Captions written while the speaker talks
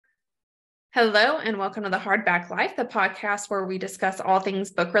Hello, and welcome to the Hardback Life, the podcast where we discuss all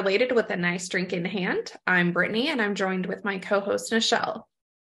things book related with a nice drink in hand. I'm Brittany, and I'm joined with my co-host, Nichelle.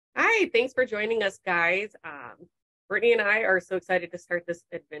 Hi, thanks for joining us, guys. Brittany and I are so excited to start this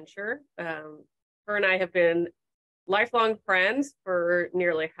adventure. Her and I have been lifelong friends for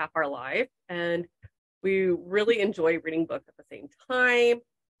nearly half our life, and we really enjoy reading books at the same time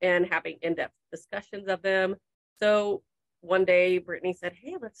and having in-depth discussions of them. So one day, Brittany said,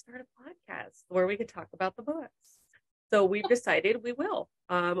 "Hey, let's start a podcast where we can talk about the books." So we've decided we will.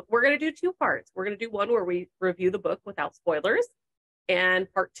 We're going to do two parts. We're going to do one where we review the book without spoilers.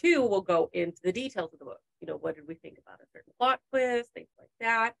 And part two will go into the details of the book. You know, what did we think about a certain plot twist, things like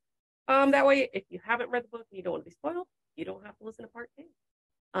that. That way, if you haven't read the book and you don't want to be spoiled, you don't have to listen to part two.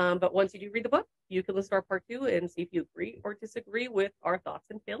 But once you do read the book, you can listen to our part two and see if you agree or disagree with our thoughts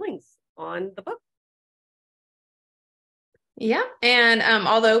and feelings on the book. Yeah, and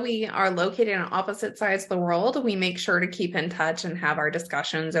although we are located on opposite sides of the world, we make sure to keep in touch and have our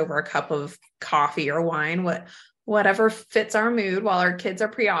discussions over a cup of coffee or wine, whatever fits our mood while our kids are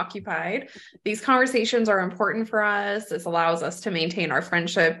preoccupied. These conversations are important for us. This allows us to maintain our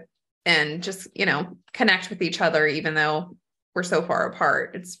friendship and just, connect with each other, even though we're so far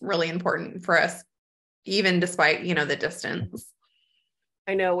apart. It's really important for us, even despite, the distance.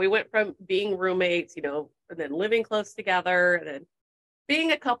 I know we went from being roommates, and then living close together, and then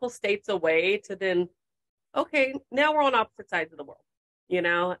being a couple states away to then, okay, now we're on opposite sides of the world,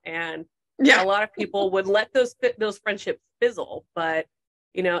 and a lot of people would let those friendships fizzle, but,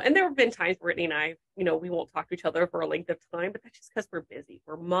 and there have been times Brittany and I, we won't talk to each other for a length of time, but that's just because we're busy.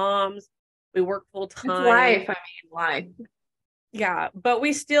 We're moms. We work full time. It's life. Life. Yeah. But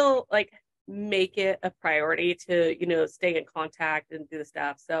we still make it a priority to, stay in contact and do the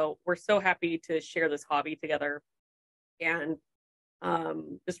stuff. So we're so happy to share this hobby together and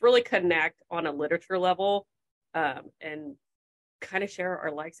just really connect on a literature level and kind of share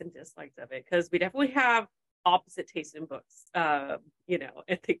our likes and dislikes of it, because we definitely have opposite tastes in books, and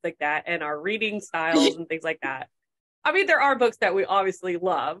things like that, and our reading styles and things like that. I mean, there are books that we obviously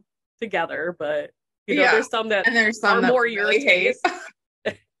love together, but there's some that are more your taste.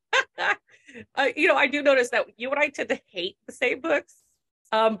 I do notice that you and I tend to hate the same books,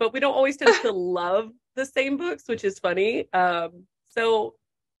 but we don't always tend to love the same books, which is funny. So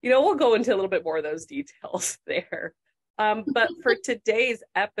we'll go into a little bit more of those details there. But for today's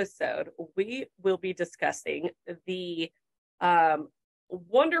episode, we will be discussing the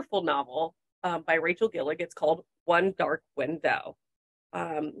wonderful novel by Rachel Gillig. It's called One Dark Window.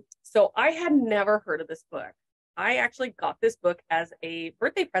 So I had never heard of this book. I actually got this book as a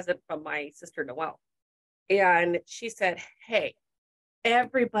birthday present from my sister Noelle. And she said, "Hey,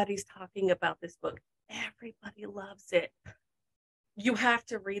 everybody's talking about this book. Everybody loves it. You have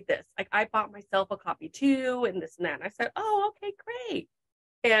to read this." I bought myself a copy too, and this and that. And I said, "Oh, okay, great."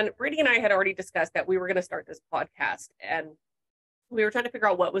 And Brittany and I had already discussed that we were going to start this podcast, and we were trying to figure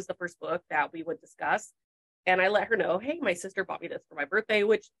out what was the first book that we would discuss. And I let her know, "Hey, my sister bought me this for my birthday,"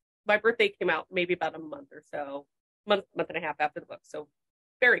 which my birthday came out maybe about a month and a half after the book. So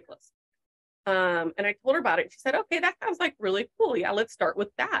very close. And I told her about it. She said, "Okay, that sounds like really cool. Yeah, let's start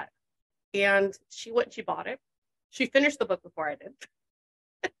with that." And she went and she bought it. She finished the book before I did.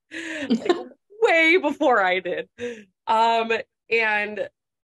 Way before I did. And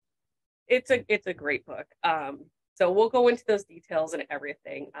it's a great book. So we'll go into those details and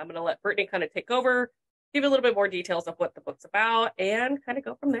everything. I'm going to let Brittany kind of take over, give a little bit more details of what the book's about, and kind of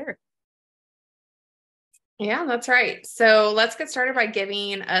go from there. Yeah, that's right. So let's get started by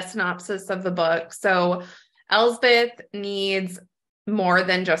giving a synopsis of the book. So Elsbeth needs more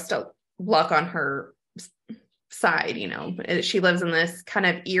than just a luck on her side. She lives in this kind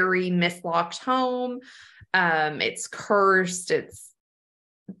of eerie, mislocked home. It's cursed.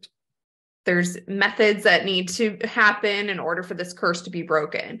 There's methods that need to happen in order for this curse to be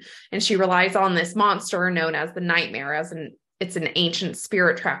broken. And she relies on this monster known as the Nightmare, it's an ancient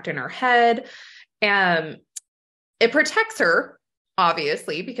spirit trapped in her head. It protects her,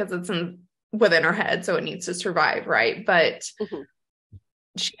 obviously, because it's within her head, so it needs to survive, right? But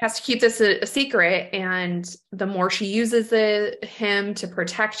she has to keep this a secret, and the more she uses him to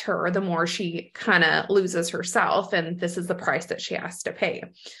protect her, the more she kind of loses herself, and this is the price that she has to pay.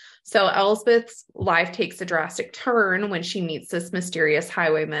 So Elsbeth's life takes a drastic turn when she meets this mysterious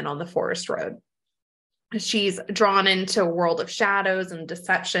highwayman on the forest road. She's drawn into a world of shadows and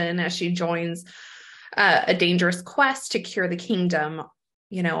deception as she joins a dangerous quest to cure the kingdom,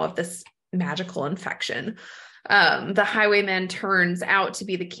 of this magical infection. The highwayman turns out to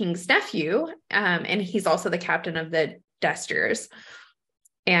be the king's nephew, and he's also the captain of the Desters.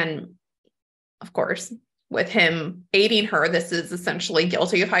 And of course, with him aiding her, this is essentially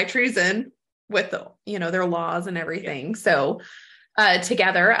guilty of high treason with, their laws and everything. Yeah. So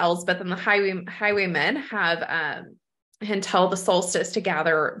together, Elspeth and the highwaymen have until the solstice to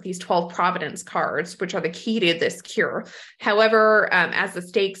gather these 12 Providence cards, which are the key to this cure. However, as the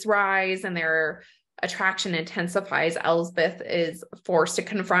stakes rise and their attraction intensifies, Elspeth is forced to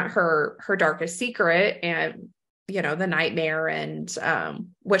confront her darkest secret and, the nightmare and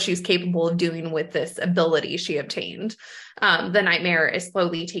what she's capable of doing with this ability she obtained. The nightmare is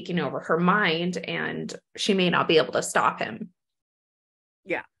slowly taking over her mind, and she may not be able to stop him.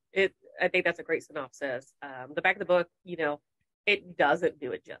 Yeah, I think that's a great synopsis. The back of the book, it doesn't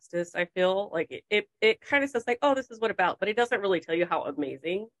do it justice. I feel like it kind of says like, oh, this is what about, but it doesn't really tell you how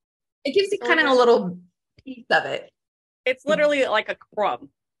amazing. It gives you kind of a little piece of it. It's literally like a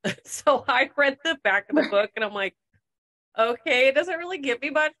crumb. So I read the back of the book and I'm like, okay, it doesn't really give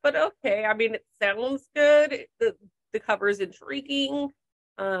me much, but okay. I mean, it sounds good. The cover is intriguing.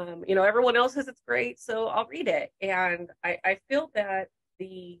 Everyone else says it's great, so I'll read it. And I feel that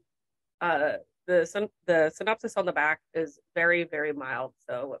the synopsis on the back is very, very mild.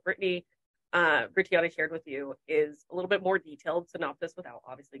 So what Brittany shared with you is a little bit more detailed synopsis without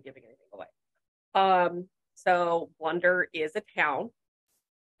obviously giving anything away. So Blunder is a town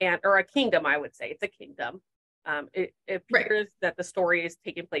or a kingdom, I would say. It's a kingdom. It appears that the story is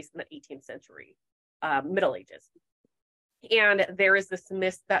taking place in the 18th century, Middle Ages. And there is this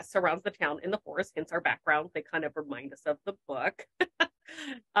mist that surrounds the town in the forest, hence our background. They kind of remind us of the book.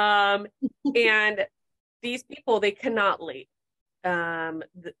 And these people, they cannot leave.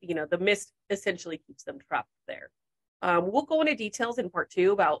 The mist essentially keeps them trapped there. We'll go into details in part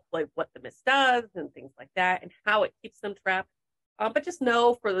 2 about like what the mist does and things like that and how it keeps them trapped. But just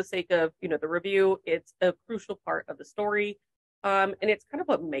know, for the sake of, the review, it's a crucial part of the story. And it's kind of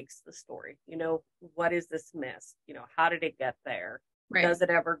what makes the story. What is this mist? How did it get there? Right. Does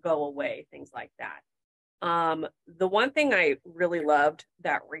it ever go away? Things like that. The one thing I really loved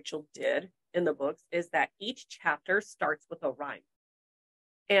that Rachel did in the books is that each chapter starts with a rhyme.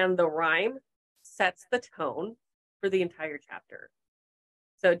 And the rhyme sets the tone for the entire chapter.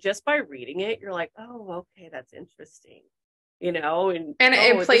 So just by reading it, you're like, oh, okay, that's interesting. And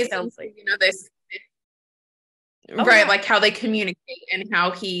it plays sounds like this right, like how they communicate and how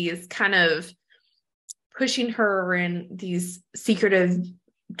he's kind of pushing her in these secretive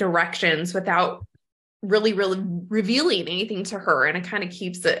directions without really revealing anything to her, and it kind of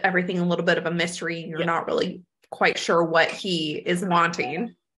keeps everything a little bit of a mystery. You're not really quite sure what he is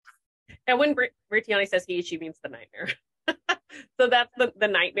wanting. And when Brittany says she means the nightmare. So that's the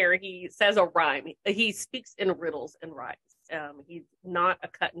nightmare. He says a rhyme. He speaks in riddles and rhymes. He's not a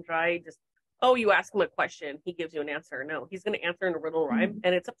cut and dry, just, you ask him a question, he gives you an answer. No, he's going to answer in a riddle rhyme,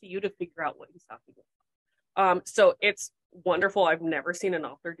 and it's up to you to figure out what he's talking about. So it's wonderful. I've never seen an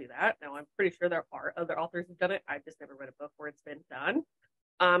author do that. Now, I'm pretty sure there are other authors who've done it. I've just never read a book where it's been done.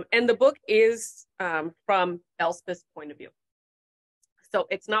 And the book is from Elspeth's point of view. So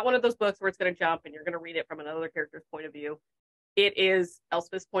it's not one of those books where it's going to jump and you're going to read it from another character's point of view. It is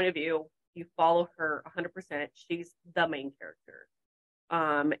Elspeth's point of view. You follow her 100%. She's the main character.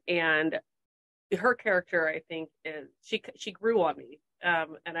 And her character, I think, is she grew on me.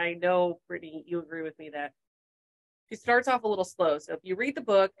 And I know, Brittany, you agree with me that she starts off a little slow. So if you read the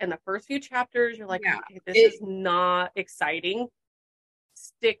book and the first few chapters, you're like, okay, this is not exciting.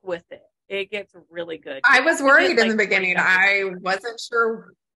 Stick with it. It gets really good. I was worried in the beginning. I wasn't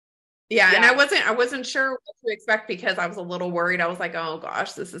sure. Yeah, and I wasn't sure what to expect because I was a little worried. I was like, oh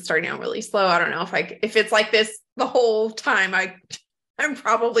gosh, this is starting out really slow. I don't know if it's like this the whole time, I'm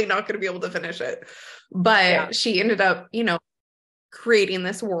probably not going to be able to finish it. But she ended up, creating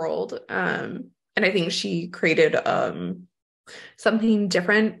this world. And I think she created something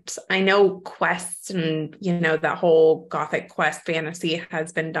different. I know quests and, that whole Gothic quest fantasy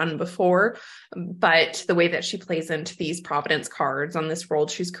has been done before, but the way that she plays into these Providence cards on this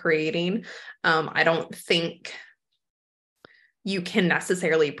world she's creating, I don't think you can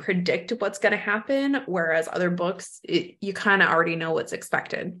necessarily predict what's going to happen. Whereas other books, you kind of already know what's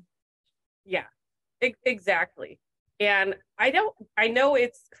expected. Yeah, exactly. And I know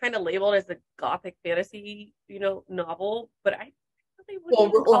it's kind of labeled as a Gothic fantasy, novel, but I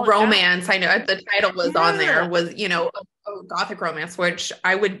or romance. I know the title was on there was, a Gothic romance, which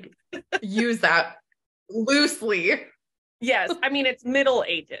I would use that loosely. Yes. I mean, it's Middle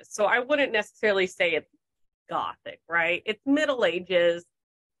Ages, so I wouldn't necessarily say it's Gothic, right? It's Middle Ages.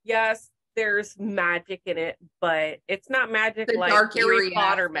 Yes, there's magic in it, but it's not magic like Harry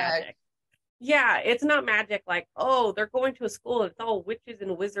Potter magic. Yeah, it's not magic like, oh, they're going to a school, it's all witches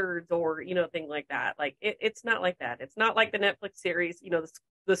and wizards or, thing like that. Like it's not like that. It's not like the Netflix series,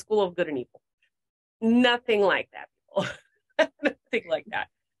 the School of Good and Evil. Nothing like that, people. Nothing like that.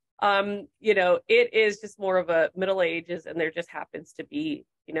 It is just more of a Middle Ages, and there just happens to be,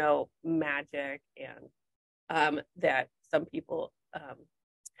 magic and that some people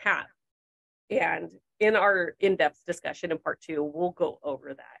have. And in our in-depth discussion in part 2, we'll go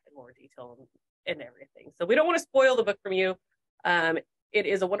over that in more detail and everything. So we don't want to spoil the book from you. It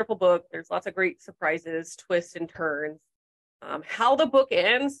is a wonderful book. There's lots of great surprises, twists, and turns. How the book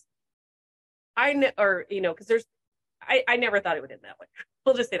ends, because I never thought it would end that way.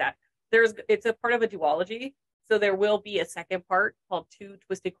 We'll just say that. It's a part of a duology. So there will be a second part called Two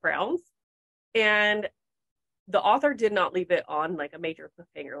Twisted Crowns. And the author did not leave it on like a major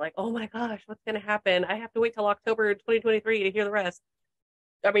cliffhanger, like, oh my gosh, what's going to happen? I have to wait till October 2023 to hear the rest.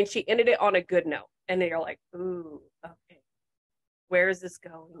 I mean, she ended it on a good note. And you're like, ooh, okay, where is this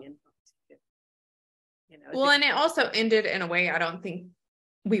going? And well, and it also ended in a way I don't think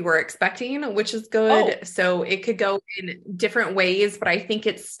we were expecting, which is good. Oh. So it could go in different ways, but I think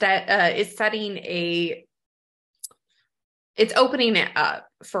it's opening it up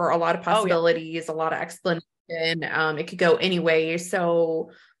for a lot of possibilities, a lot of explanation. It could go any way.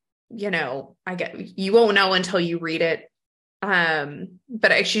 So, I get, you won't know until you read it.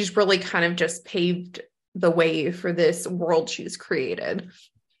 But she's really kind of just paved the way for this world she's created.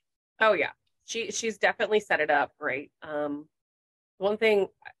 Oh yeah. She's definitely set it up right. One thing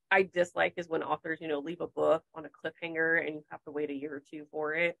I dislike is when authors, leave a book on a cliffhanger and you have to wait a year or two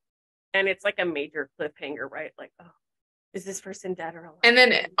for it. And it's like a major cliffhanger, right? Like, oh, is this person dead or alive? And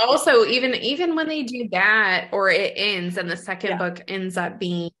then also, even when they do that, or it ends and the second book ends up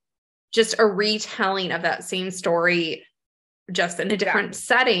being just a retelling of that same story, just in a different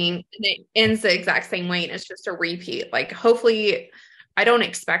setting, and it ends the exact same way, and it's just a repeat. Like, hopefully, I don't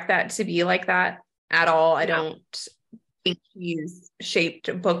expect that to be like that at all. I don't think she's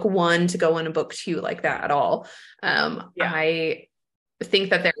shaped book 1 to go into book 2 like that at all. I think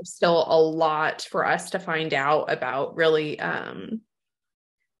that there's still a lot for us to find out about really the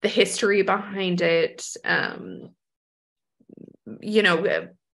history behind it.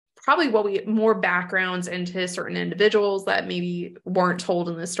 Probably more backgrounds into certain individuals that maybe weren't told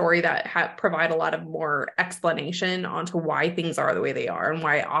in the story that provide a lot of more explanation onto why things are the way they are and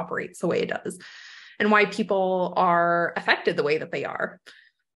why it operates the way it does and why people are affected the way that they are.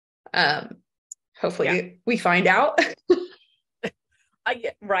 Hopefully we find out.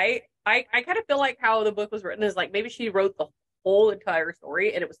 Right. I kind of feel like how the book was written is like maybe she wrote the whole entire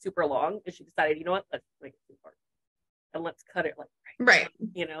story and it was super long and she decided, you know what, let's make it 2 parts and let's cut it like right.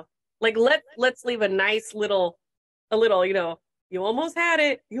 Like let's leave a nice little, you almost had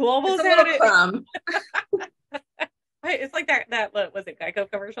it. You almost had it. It's like that was it Geico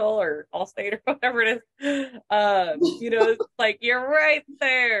commercial or Allstate or whatever it is. It's like you're right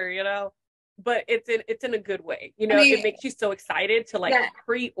there, but it's in a good way. It makes you so excited to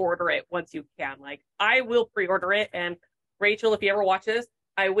pre-order it once you can. Like I will pre-order it. And Rachel, if you ever watch this,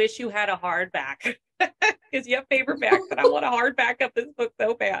 I wish you had a hardback because you have paperbacks and I want a hardback of this book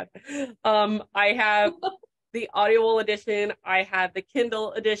so bad. I have the audio edition, I have the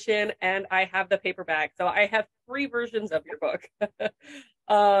Kindle edition, and I have the paperback. So I have 3 versions of your book.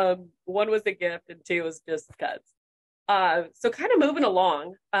 1 was a gift and 2 was just cuts. So kind of moving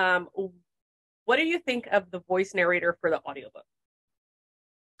along, what do you think of the voice narrator for the audiobook?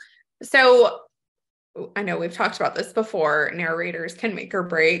 So I know we've talked about this before. Narrators can make or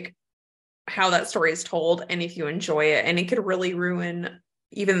break how that story is told and if you enjoy it. And it could really ruin,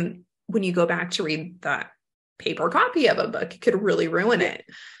 even when you go back to read that paper copy of a book, it could really ruin it.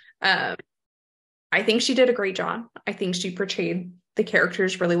 I think she did a great job. I think she portrayed the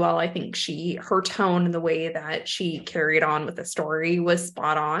characters really well. I think her tone and the way that she carried on with the story was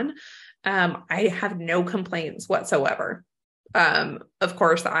spot on. I have no complaints whatsoever. Of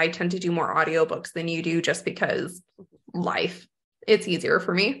course, I tend to do more audiobooks than you do just because life, it's easier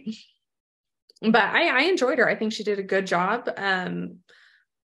for me. But I enjoyed her. I think she did a good job. I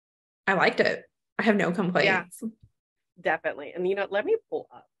liked it. I have no complaints. Yeah, definitely. And let me pull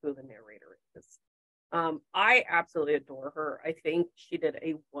up who the narrator is. I absolutely adore her. I think she did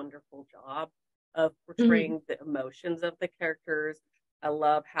a wonderful job of portraying the emotions of the characters. I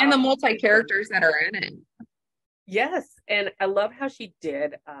love how and the multi-characters that are in it. Yes, and I love how she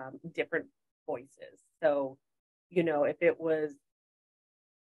did different voices. So, if it was,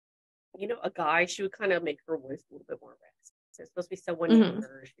 a guy, she would kind of make her voice a little bit more raspy. So it's supposed to be someone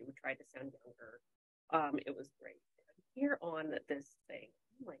younger. She would try to sound younger. It was great. Here on this thing,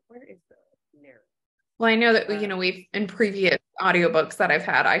 I'm like, where is narrator. Well, I know that, we've in previous audiobooks that I've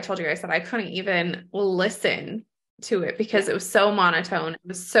had, I told you, I said I couldn't even listen to it because it was so monotone. It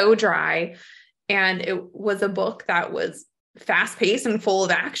was so dry. And it was a book that was fast paced and full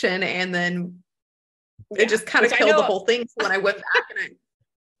of action. And then it just kind of killed the whole thing. So when I went back and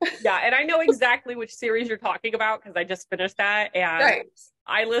and I know exactly which series you're talking about because I just finished that. And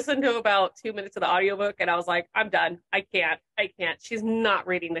I listened to about 2 minutes of the audiobook and I was like, I'm done. I can't. She's not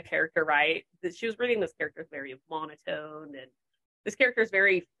reading the character right. She was reading this character very monotone, and this character is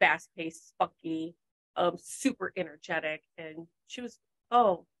very fast paced, spunky, super energetic. And she was,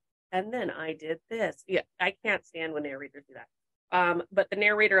 and then I did this. Yeah, I can't stand when narrators do that. But the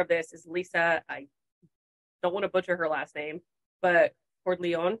narrator of this is Lisa. I don't want to butcher her last name, but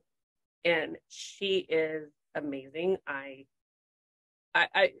Corleone, and she is amazing.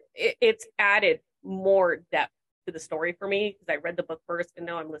 It's added more depth to the story for me because I read the book first and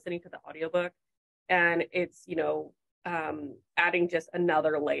now I'm listening to the audiobook, and it's adding just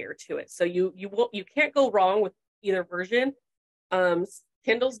another layer to it. So you can't go wrong with either version.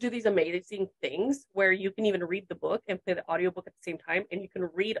 Kindles do these amazing things where you can even read the book and play the audiobook at the same time, and you can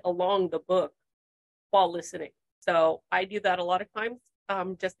read along the book while listening. So I do that a lot of times,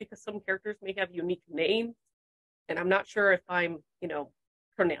 just because some characters may have unique names and I'm not sure if I'm,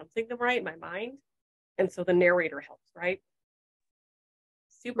 pronouncing them right in my mind. And so the narrator helps, right?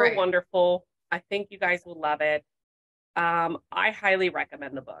 Super wonderful. I think you guys will love it. I highly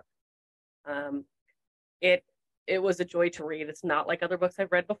recommend the book. It was a joy to read. It's not like other books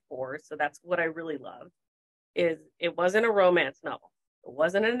I've read before. So that's what I really loved. It wasn't a romance novel. It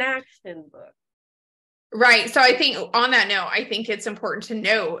wasn't an action book. Right. So I think on that note, I think it's important to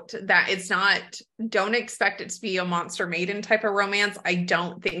note that don't expect it to be a Monster Maiden type of romance. I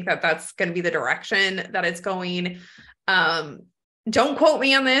don't think that that's going to be the direction that it's going. Don't quote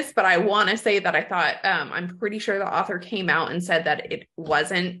me on this, but I want to say that I thought, I'm pretty sure the author came out and said that it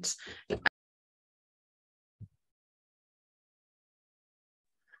wasn't.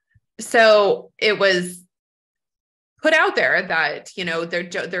 So it was put out there that,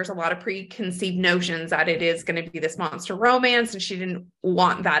 there's a lot of preconceived notions that it is going to be this monster romance, and she didn't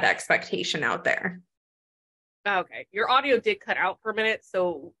want that expectation out there. Okay. Your audio did cut out for a minute,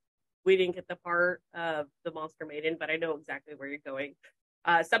 so we didn't get the part of the Monster Maiden, but I know exactly where you're going.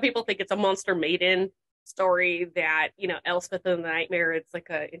 Some people think it's a Monster Maiden story that, Elspeth and the Nightmare, it's like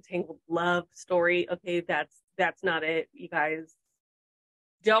a entangled love story. Okay, that's not it, you guys.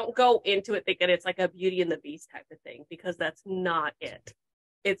 Don't go into it thinking it's like a Beauty and the Beast type of thing, because that's not it.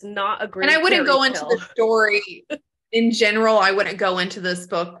 It's not a great. And I wouldn't go into the story in general. I wouldn't go into this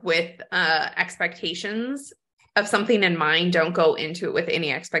book with expectations of something in mind. Don't go into it with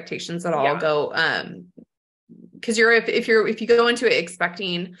any expectations at all. Go because if you go into it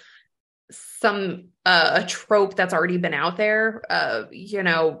expecting some a trope that's already been out there,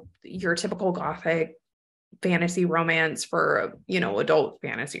 your typical Gothic fantasy romance for adult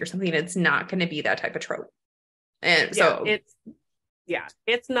fantasy or something, it's not going to be that type of trope. And so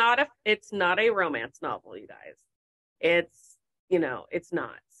it's not a romance novel, you guys. It's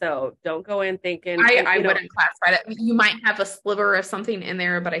not. So don't go in thinking. I wouldn't classify it. You might have a sliver of something in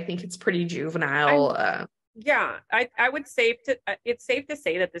there, but I think it's pretty juvenile. I would say it's safe to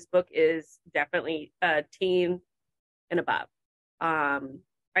say that this book is definitely teen and above.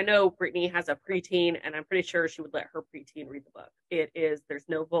 I know Brittany has a preteen, and I'm pretty sure she would let her preteen read the book. There's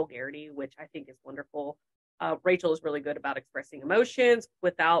no vulgarity, which I think is wonderful. Rachel is really good about expressing emotions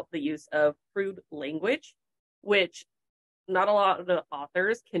without the use of crude language, which not a lot of the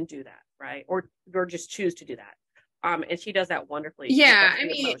authors can do that, right? Or just choose to do that. And she does that wonderfully. Yeah, I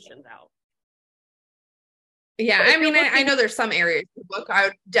mean, emotions out. Yeah, I mean, I know there's some areas of the book I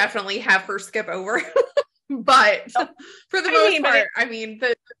would definitely have her skip over. But for the most part,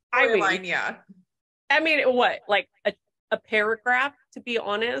 the storyline, yeah. I mean, what, like a paragraph, to be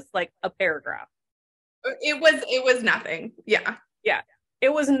honest, like a paragraph. It was nothing. Yeah. Yeah.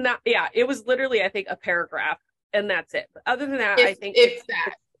 It was not, it was literally, I think, a paragraph, and that's it. But other than that, I think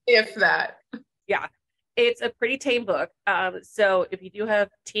if that. Yeah. It's a pretty tame book. So if you do have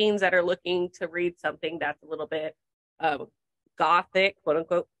teens that are looking to read something that's a little bit Gothic, quote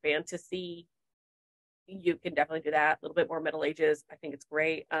unquote, fantasy, you can definitely do that. A little bit more Middle Ages. I think it's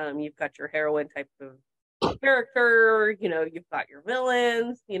great. You've got your heroine type of character, you've got your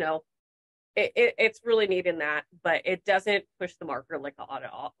villains, it's really neat in that, but it doesn't push the marker like a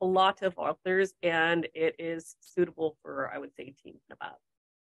lot of authors, and it is suitable for, I would say, teens and above.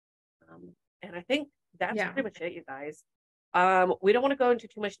 And I think that's pretty much it, you guys. We don't want to go into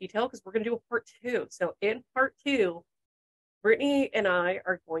too much detail because we're going to do a part 2. So in part 2, Brittany and I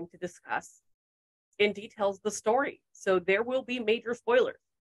are going to discuss in details the story. So there will be major spoilers.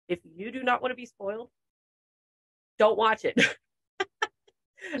 If you do not want to be spoiled, don't watch it.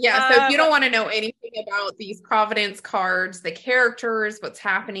 Yeah, so if you don't want to know anything about these Providence cards, the characters, what's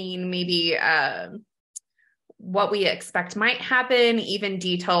happening, maybe what we expect might happen, even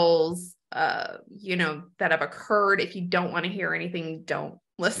details, you know, that have occurred. If you don't want to hear anything, don't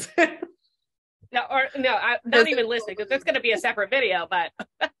listen. Not even listen, because it's going to be a separate video, but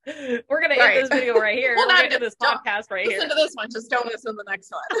we're going to end this video right here. Well, we're going to end this podcast right here. Listen to this one, just don't listen to the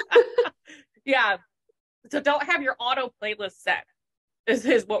next one. Yeah. So don't have your auto playlist set. This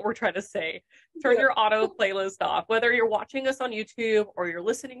is what we're trying to say. Turn your auto playlist off, whether you're watching us on YouTube or you're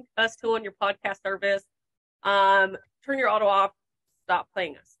listening to us on your podcast service. Turn your auto off. Stop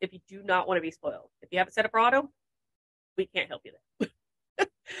playing us if you do not want to be spoiled. If you have it set up for auto, we can't help you there.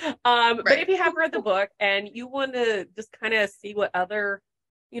 But if you have read the book and you want to just kind of see what other,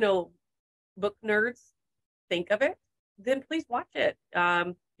 you know, book nerds think of it, then please watch it.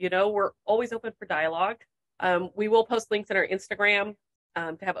 You know, we're always open for dialogue. We will post links in our Instagram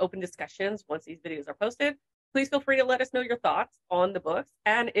to have open discussions once these videos are posted. Please feel free to let us know your thoughts on the books.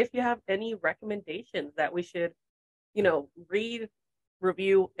 And if you have any recommendations that we should, you know, read,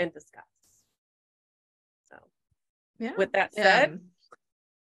 review, and discuss. So yeah, with that said,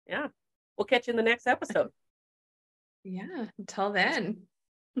 yeah, we'll catch you in the next episode. Yeah, until then.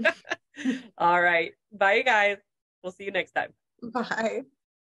 All right. Bye, you guys. We'll see you next time. Bye.